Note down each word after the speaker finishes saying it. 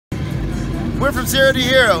We're from Zero to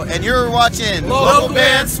Hero, and you're watching Local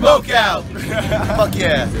Band Smokeout. Fuck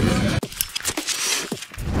yeah.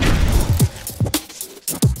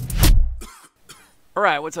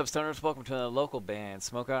 Alright, what's up, stoners? Welcome to the Local Band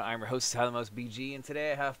Smokeout. I'm your host, Tyler Most BG, and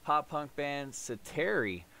today I have pop-punk band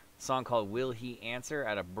Ceteri, a song called Will He Answer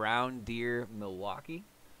out of Brown Deer, Milwaukee.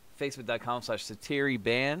 Facebook.com/Ceteri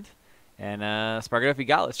Band. And spark it up if you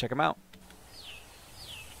got it. Let's check them out.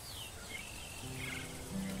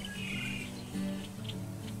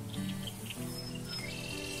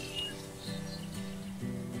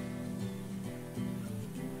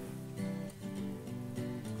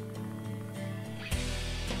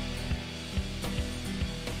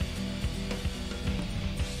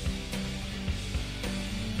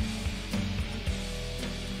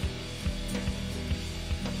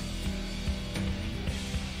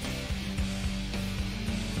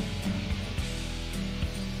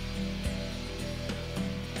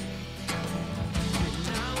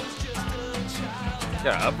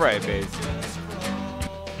 Got an upright bass.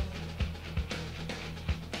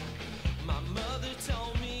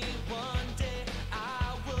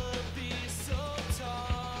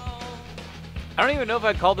 I don't even know if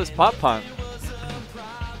I'd call this pop punk.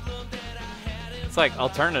 It's like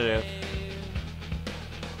alternative.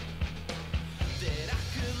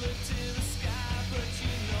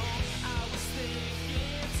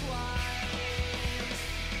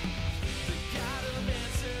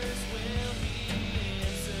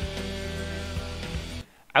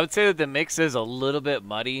 I would say that the mix is a little bit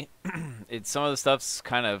muddy. Some of the stuff's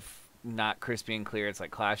kind of not crispy and clear. It's like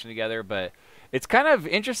clashing together, but it's kind of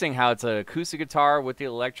interesting how it's an acoustic guitar with the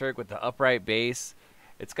electric, with the upright bass.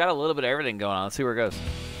 It's got a little bit of everything going on. Let's see where it goes.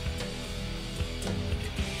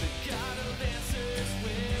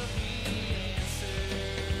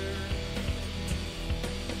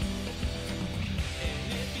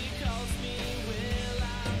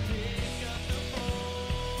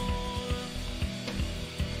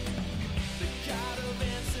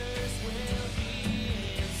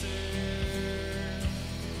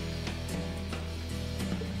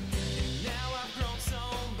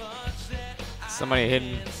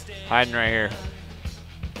 Somebody hiding right here,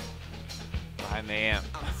 behind the amp.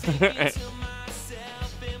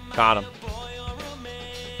 Got him.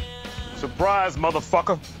 Surprise,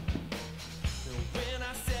 motherfucker.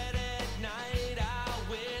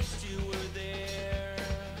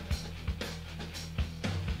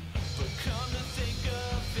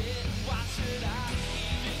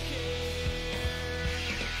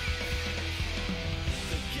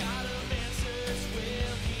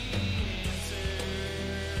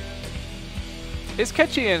 It's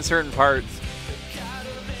catchy in certain parts.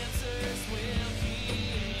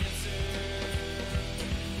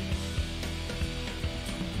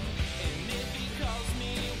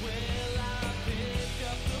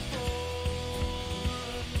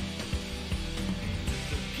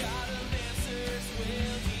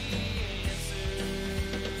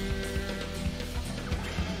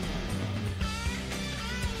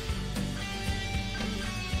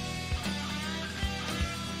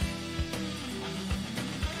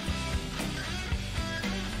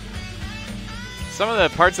 Some of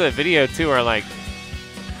the parts of the video, too, are, like,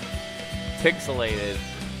 pixelated.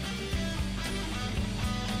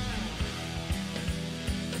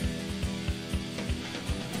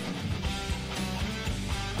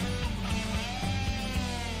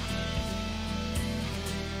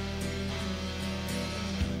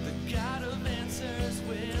 The God of answers,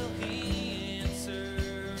 will he answer?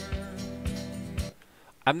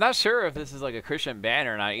 I'm not sure if this is, like, a Christian band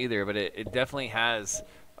or not either, but it definitely has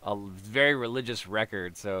a very religious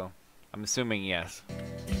record, so I'm assuming yes.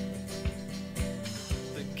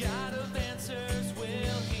 The God of answers, will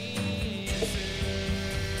he answer?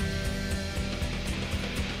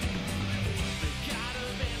 The God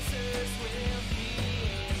of answers, will he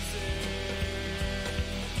answer?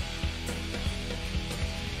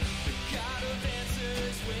 The God of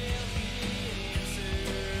answers, will he answer?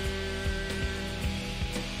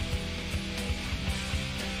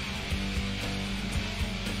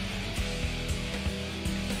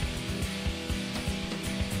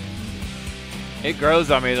 It grows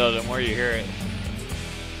on me, though, the more you hear it.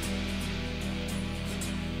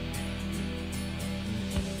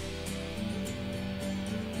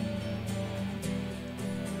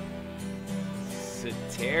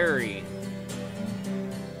 Ceteri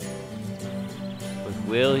with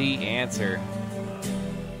Will He Answer.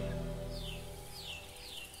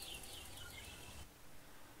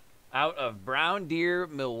 Out of Brown Deer,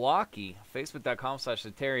 Milwaukee.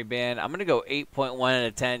 Facebook.com/Ceteri Band. I'm going to go 8.1 out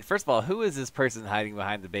of 10. First of all, who is this person hiding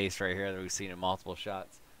behind the bass right here that we've seen in multiple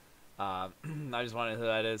shots? I just wanted to know who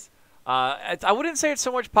that is. I wouldn't say it's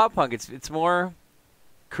so much pop punk. It's more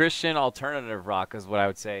Christian alternative rock is what I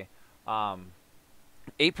would say.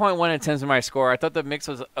 8.1 out of 10 is my score. I thought the mix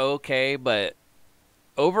was okay, but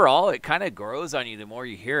overall it kind of grows on you the more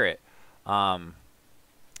you hear it.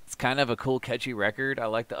 It's kind of a cool, catchy record. I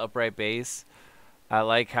like the upright bass. I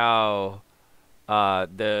like how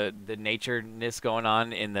the natureness going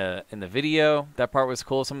on in the video. That part was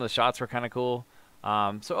cool. Some of the shots were kind of cool.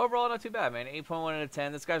 So overall, not too bad, man. 8.1 out of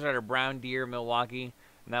 10. This guy's out of Brown Deer, Milwaukee,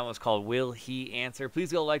 and that one's called Will He Answer.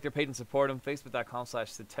 Please go like their page and support them.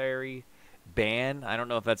 Facebook.com/Ceteri Band. I don't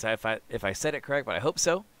know if that's if I said it correct, but I hope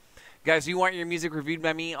so. Guys, if you want your music reviewed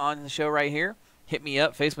by me on the show right here, hit me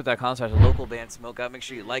up, Facebook.com/localbandsmokeout. Make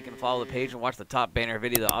sure you like and follow the page and watch the top banner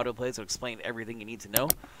video that autoplays will explain everything you need to know.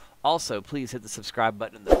 Also, please hit the subscribe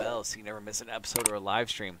button and the bell so you never miss an episode or a live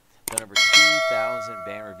stream. Done over 2,000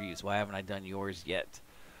 band reviews. Why haven't I done yours yet?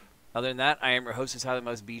 Other than that, I am your hostess, How the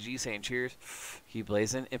Most BG, saying cheers, keep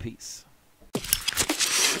blazing, and peace.